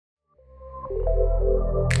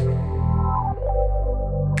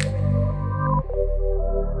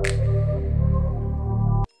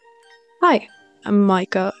Hi, I'm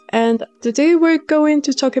Micah, and today we're going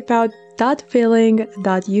to talk about that feeling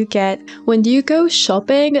that you get when you go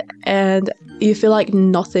shopping and you feel like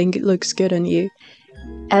nothing looks good on you.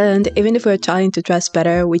 And even if we're trying to dress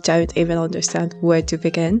better, we don't even understand where to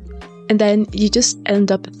begin. And then you just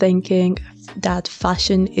end up thinking that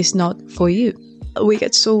fashion is not for you. We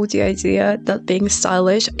get sold the idea that being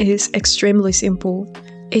stylish is extremely simple.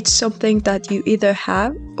 It's something that you either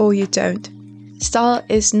have or you don't. Style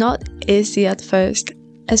is not easy at first,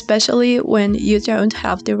 especially when you don't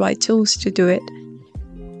have the right tools to do it.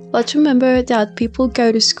 Let's remember that people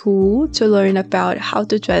go to school to learn about how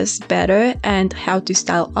to dress better and how to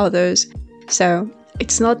style others. So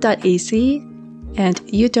it's not that easy, and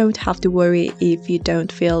you don't have to worry if you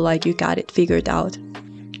don't feel like you got it figured out.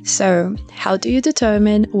 So how do you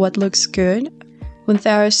determine what looks good when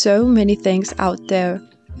there are so many things out there?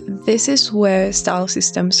 This is where style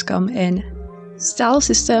systems come in. Style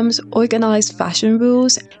systems organize fashion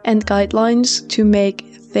rules and guidelines to make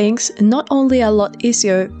things not only a lot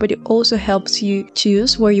easier, but it also helps you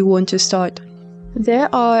choose where you want to start. There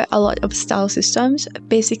are a lot of style systems.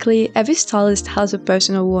 Basically, every stylist has a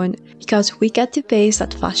personal one because we get the base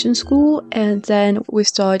at fashion school and then we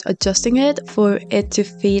start adjusting it for it to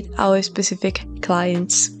fit our specific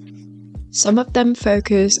clients. Some of them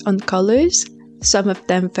focus on colors, some of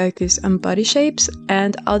them focus on body shapes,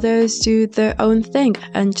 and others do their own thing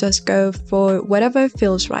and just go for whatever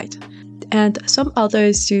feels right. And some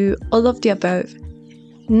others do all of the above.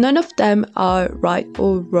 None of them are right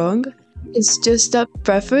or wrong. It's just a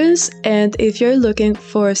preference, and if you're looking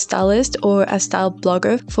for a stylist or a style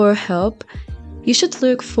blogger for help, you should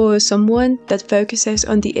look for someone that focuses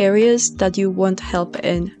on the areas that you want help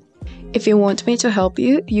in. If you want me to help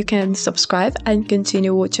you, you can subscribe and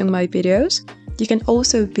continue watching my videos. You can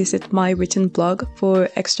also visit my written blog for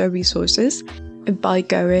extra resources by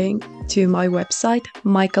going to my website,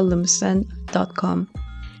 micalumsden.com.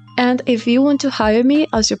 And if you want to hire me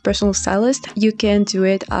as your personal stylist, you can do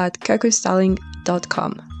it at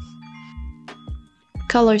cocostyling.com.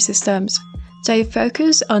 Color systems. They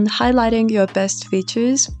focus on highlighting your best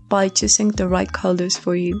features by choosing the right colors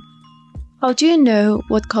for you. How do you know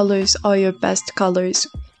what colors are your best colors?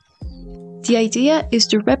 The idea is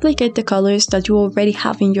to replicate the colors that you already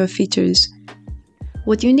have in your features.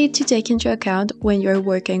 What you need to take into account when you're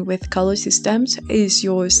working with color systems is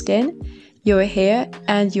your skin, your hair,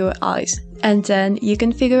 and your eyes, and then you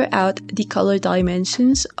can figure out the color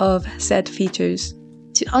dimensions of said features.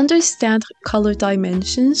 To understand color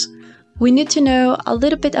dimensions, we need to know a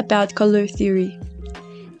little bit about color theory.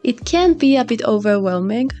 It can be a bit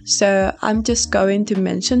overwhelming, so I'm just going to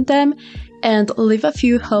mention them and leave a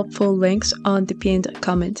few helpful links on the pinned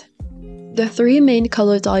comment. The three main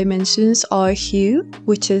color dimensions are hue,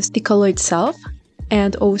 which is the color itself,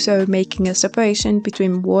 and also making a separation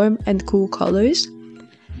between warm and cool colors.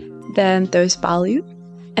 Then there's value,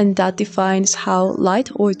 and that defines how light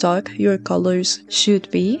or dark your colors should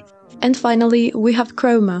be. And finally, we have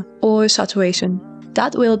chroma, or saturation.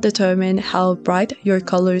 That will determine how bright your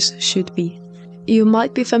colors should be. You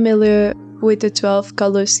might be familiar with the 12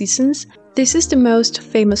 color seasons. This is the most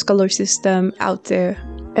famous color system out there,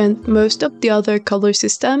 and most of the other color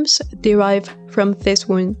systems derive from this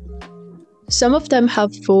one. Some of them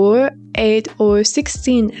have 4, 8, or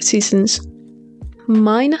 16 seasons.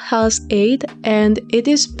 Mine has 8, and it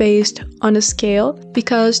is based on a scale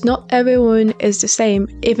because not everyone is the same,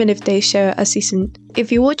 even if they share a season. If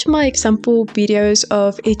you watch my example videos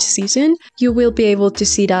of each season, you will be able to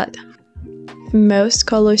see that. Most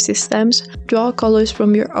color systems draw colors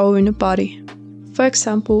from your own body. For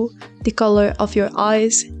example, the color of your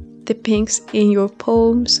eyes, the pinks in your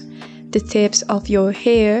palms, the tips of your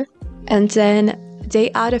hair, and then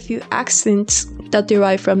they add a few accents that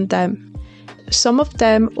derive from them. Some of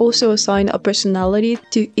them also assign a personality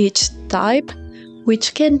to each type,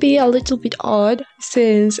 which can be a little bit odd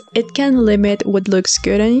since it can limit what looks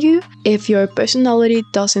good on you if your personality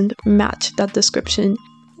doesn't match that description.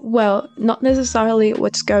 Well, not necessarily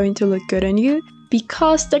what's going to look good on you,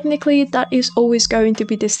 because technically that is always going to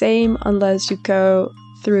be the same unless you go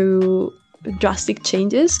through drastic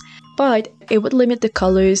changes, but it would limit the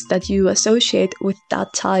colors that you associate with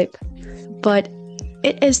that type. But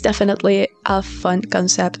it is definitely a fun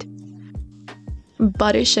concept.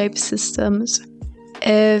 Body shape systems.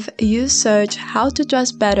 If you search how to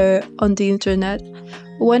dress better on the internet,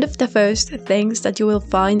 one of the first things that you will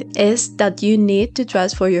find is that you need to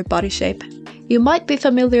dress for your body shape. You might be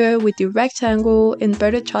familiar with the rectangle,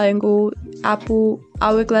 inverted triangle, apple,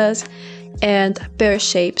 hourglass, and pear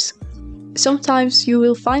shapes. Sometimes you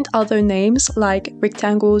will find other names like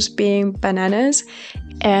rectangles being bananas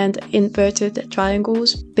and inverted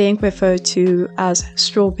triangles being referred to as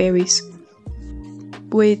strawberries.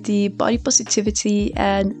 With the body positivity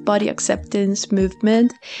and body acceptance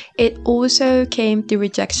movement, it also came the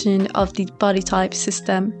rejection of the body type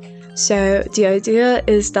system. So the idea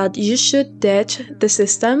is that you should ditch the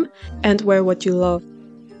system and wear what you love.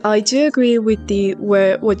 I do agree with the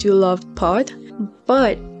wear what you love part,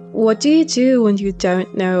 but what do you do when you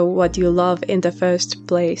don't know what you love in the first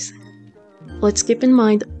place? Let's keep in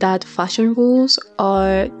mind that fashion rules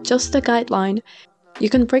are just a guideline. You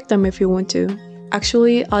can break them if you want to.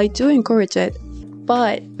 Actually, I do encourage it.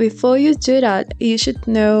 But before you do that, you should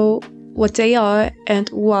know what they are and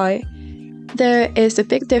why. There is a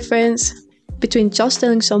big difference between just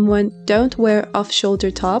telling someone don't wear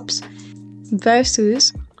off-shoulder tops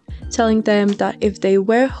versus telling them that if they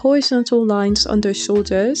wear horizontal lines on their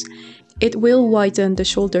shoulders, it will widen the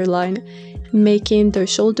shoulder line, making their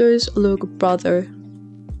shoulders look broader.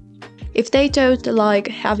 If they don't like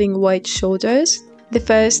having wide shoulders, the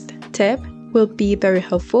first tip will be very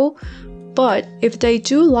helpful, but if they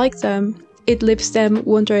do like them, it leaves them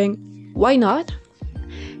wondering, why not?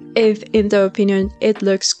 If in their opinion it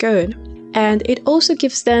looks good. And it also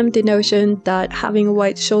gives them the notion that having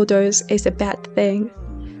wide shoulders is a bad thing.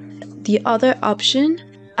 The other option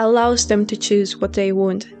allows them to choose what they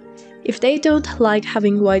want. If they don't like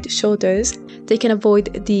having wide shoulders, they can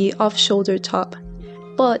avoid the off-shoulder top.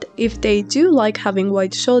 But if they do like having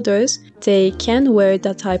wide shoulders, they can wear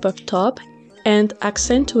that type of top and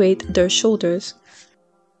accentuate their shoulders.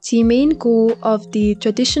 The main goal of the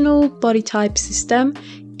traditional body type system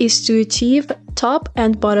is to achieve top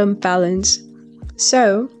and bottom balance.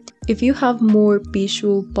 So, if you have more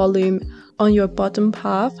visual volume on your bottom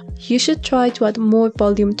half, you should try to add more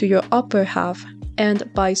volume to your upper half, and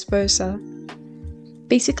vice versa.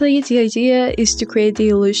 Basically, the idea is to create the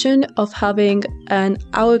illusion of having an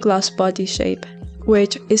hourglass body shape,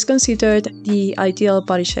 which is considered the ideal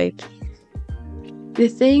body shape. The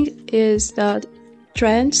thing is that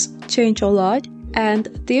trends change a lot, and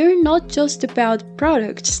they're not just about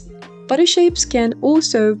products. Body shapes can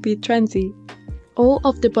also be trendy. All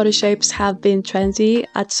of the body shapes have been trendy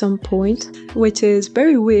at some point, which is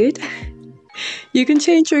very weird. You can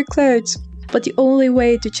change your clothes, but the only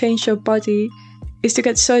way to change your body is to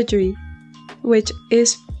get surgery, which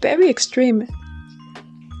is very extreme.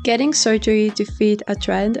 Getting surgery to fit a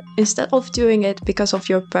trend instead of doing it because of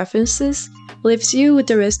your preferences leaves you with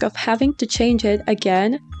the risk of having to change it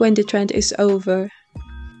again when the trend is over.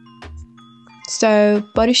 So,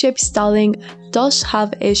 body shape styling does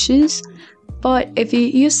have issues, but if you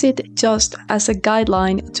use it just as a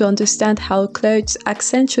guideline to understand how clothes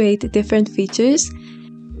accentuate different features,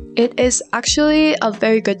 it is actually a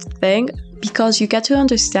very good thing because you get to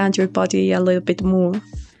understand your body a little bit more.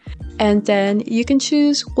 And then you can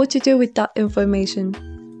choose what to do with that information.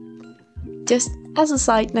 Just as a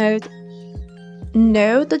side note,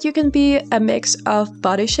 know that you can be a mix of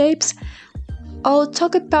body shapes. I'll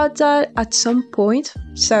talk about that at some point,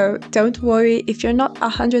 so don't worry if you're not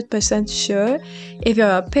 100% sure if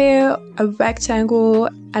you're a pear, a rectangle,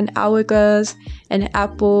 an hourglass, an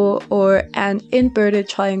apple, or an inverted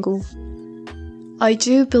triangle. I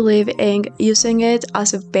do believe in using it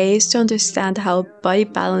as a base to understand how body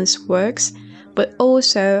balance works, but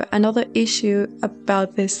also another issue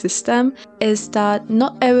about this system is that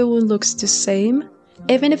not everyone looks the same,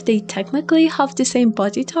 even if they technically have the same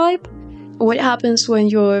body type. What happens when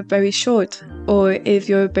you're very short, or if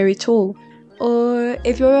you're very tall, or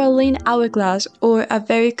if you're a lean hourglass or a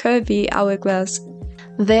very curvy hourglass?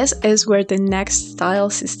 This is where the next style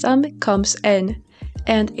system comes in.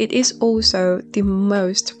 And it is also the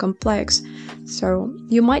most complex, so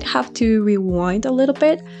you might have to rewind a little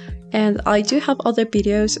bit, and I do have other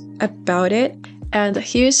videos about it, and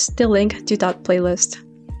here's the link to that playlist.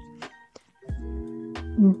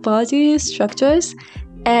 Body structures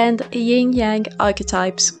and Yin Yang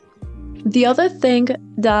archetypes. The other thing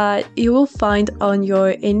that you will find on your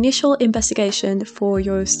initial investigation for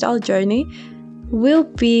your style journey will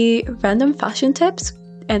be random fashion tips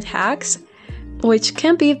and hacks, which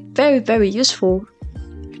can be very, very useful.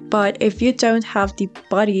 But if you don't have the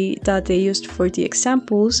body that they used for the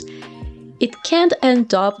examples, it can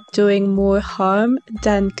end up doing more harm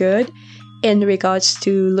than good in regards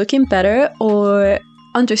to looking better or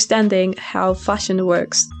understanding how fashion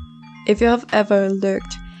works. If you have ever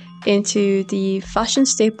looked into the fashion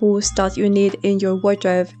staples that you need in your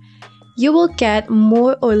wardrobe, you will get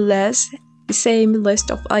more or less the same list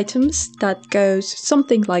of items that goes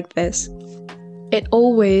something like this. It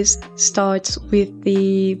always starts with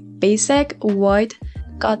the basic white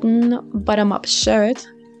cotton bottom-up shirt.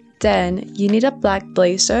 Then you need a black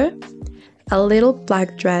blazer, a little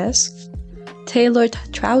black dress, tailored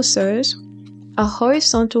trousers, a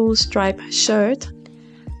horizontal striped shirt,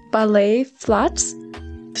 ballet flats,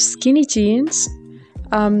 skinny jeans.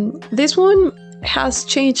 This one has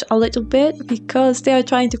changed a little bit because they are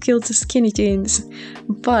trying to kill the skinny jeans,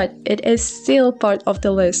 but it is still part of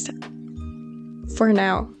the list for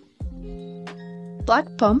now. Black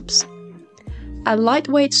pumps, a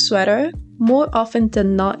lightweight sweater, more often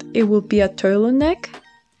than not it will be a turtleneck,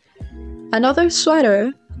 another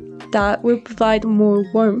sweater that will provide more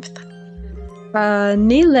warmth, a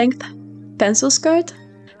knee-length pencil skirt,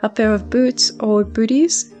 a pair of boots or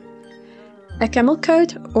booties, a camel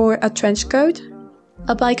coat or a trench coat,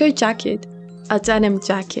 a biker jacket, a denim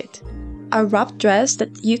jacket, a wrap dress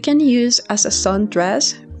that you can use as a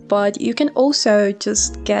sundress, but you can also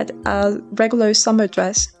just get a regular summer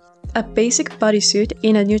dress, a basic bodysuit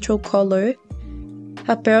in a neutral color,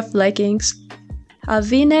 a pair of leggings, a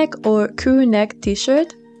v-neck or crew neck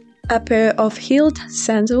t-shirt, a pair of heeled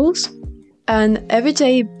sandals, an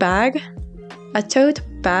everyday bag, a tote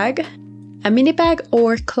bag, a mini bag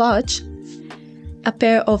or clutch, a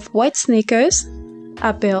pair of white sneakers,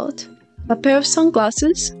 a belt, a pair of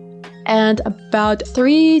sunglasses, and about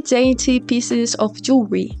 3 dainty pieces of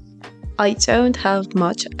jewelry. I don't have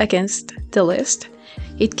much against the list.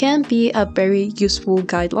 It can be a very useful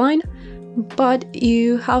guideline, but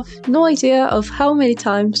you have no idea of how many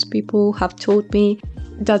times people have told me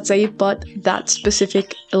that they bought that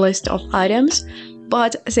specific list of items,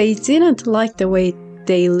 but they didn't like the way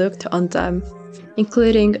they looked on them,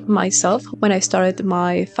 including myself when I started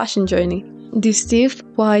my fashion journey. The stiff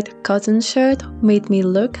white cotton shirt made me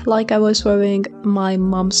look like I was wearing my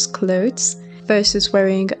mom's clothes versus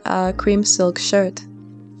wearing a cream silk shirt.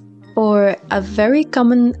 Or a very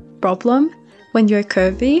common problem when you're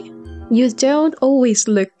curvy, you don't always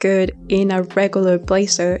look good in a regular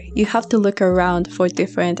blazer. You have to look around for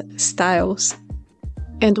different styles.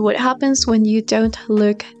 And what happens when you don't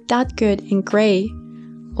look that good in grey?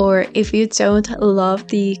 Or if you don't love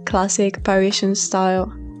the classic Parisian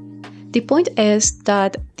style? The point is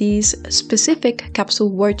that this specific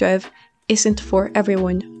capsule wardrobe isn't for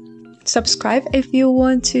everyone. Subscribe if you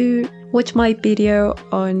want to watch my video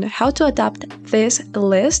on how to adapt this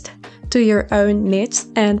list to your own needs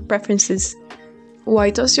and preferences. Why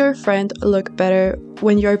does your friend look better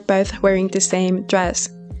when you're both wearing the same dress,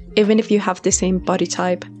 even if you have the same body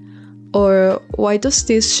type? Or why does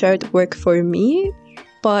this shirt work for me,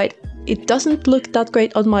 but it doesn't look that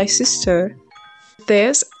great on my sister?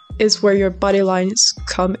 This is where your body lines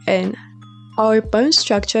come in. Our bone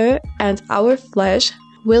structure and our flesh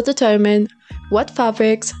will determine what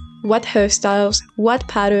fabrics, what hairstyles, what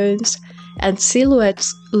patterns, and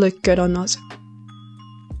silhouettes look good on us.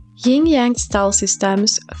 Yin Yang style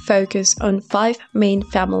systems focus on 5 main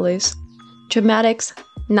families: dramatics,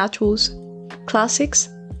 naturals, classics,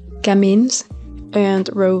 gamins, and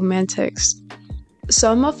romantics.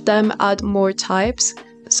 Some of them add more types,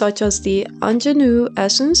 such as the ingenue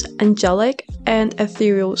essence, angelic, and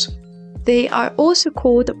ethereals. They are also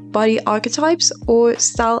called body archetypes or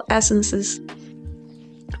style essences.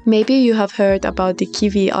 Maybe you have heard about the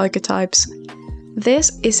kiwi archetypes.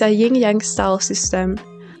 This is a Yin Yang style system.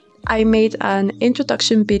 I made an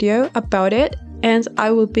introduction video about it, and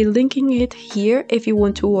I will be linking it here if you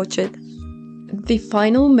want to watch it. The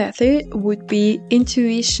final method would be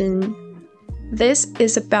intuition. This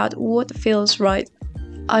is about what feels right.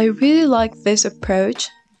 I really like this approach,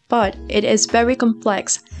 but it is very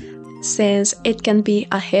complex since it can be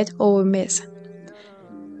a hit or miss.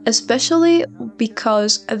 Especially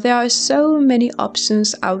because there are so many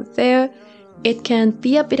options out there, it can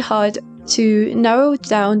be a bit hard to narrow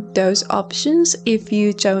down those options if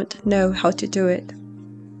you don't know how to do it.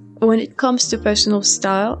 When it comes to personal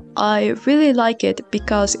style, I really like it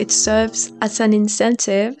because it serves as an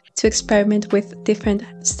incentive to experiment with different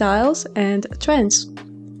styles and trends.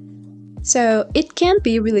 So it can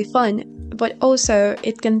be really fun, but also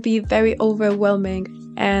it can be very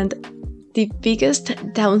overwhelming, and the biggest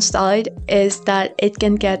downside is that it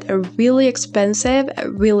can get really expensive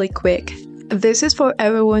really quick. This is for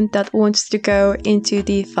everyone that wants to go into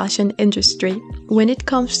the fashion industry. When it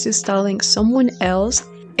comes to styling someone else,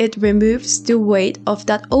 it removes the weight of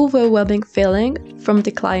that overwhelming feeling from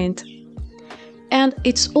the client. And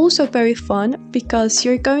it's also very fun because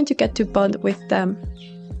you're going to get to bond with them.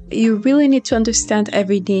 You really need to understand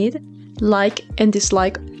every need, like and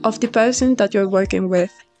dislike of the person that you're working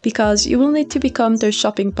with, because you will need to become their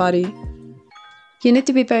shopping buddy. You need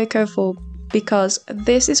to be very careful because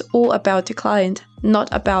this is all about the client, not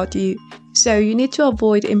about you. So you need to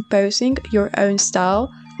avoid imposing your own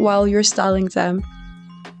style while you're styling them.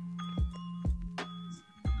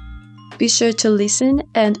 Be sure to listen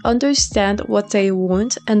and understand what they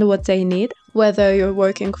want and what they need, whether you're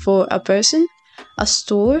working for a person, a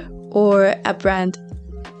store, or a brand.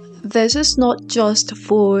 This is not just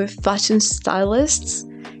for fashion stylists,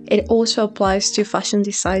 it also applies to fashion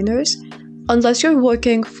designers. Unless you're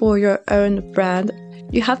working for your own brand,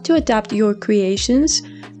 you have to adapt your creations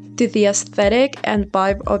to the aesthetic and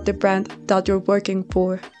vibe of the brand that you're working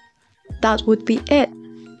for. That would be it.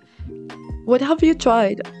 What have you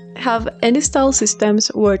tried? Have any style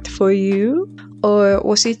systems worked for you, or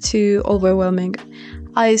was it too overwhelming?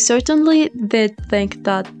 I certainly did think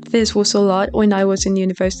that this was a lot when I was in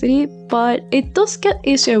university, but it does get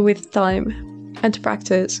easier with time and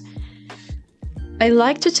practice. I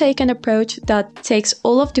like to take an approach that takes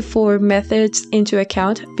all of the 4 methods into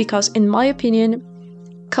account because, in my opinion,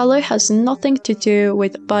 color has nothing to do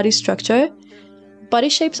with body structure. Body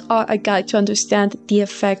shapes are a guide to understand the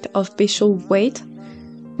effect of visual weight.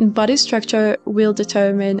 Body structure will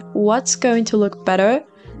determine what's going to look better,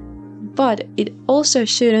 but it also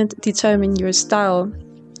shouldn't determine your style.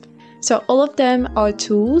 So all of them are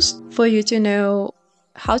tools for you to know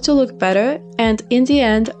how to look better, and in the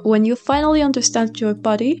end, when you finally understand your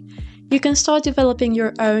body, you can start developing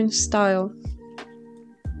your own style.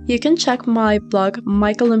 You can check my blog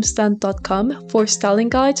micalumsden.com for styling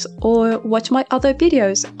guides or watch my other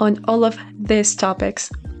videos on all of these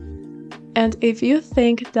topics. And if you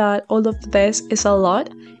think that all of this is a lot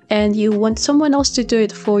and you want someone else to do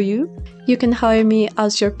it for you, you can hire me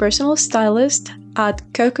as your personal stylist at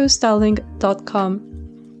cocostyling.com.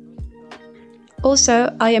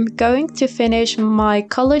 Also, I am going to finish my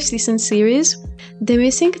color season series. The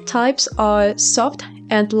missing types are soft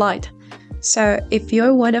and light. So if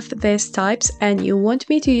you're one of these types and you want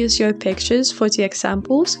me to use your pictures for the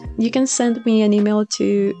examples, you can send me an email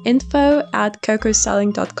to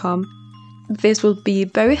info@cocostyling.com. This will be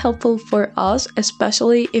very helpful for us,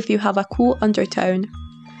 especially if you have a cool undertone.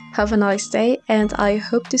 Have a nice day, and I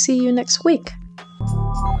hope to see you next week.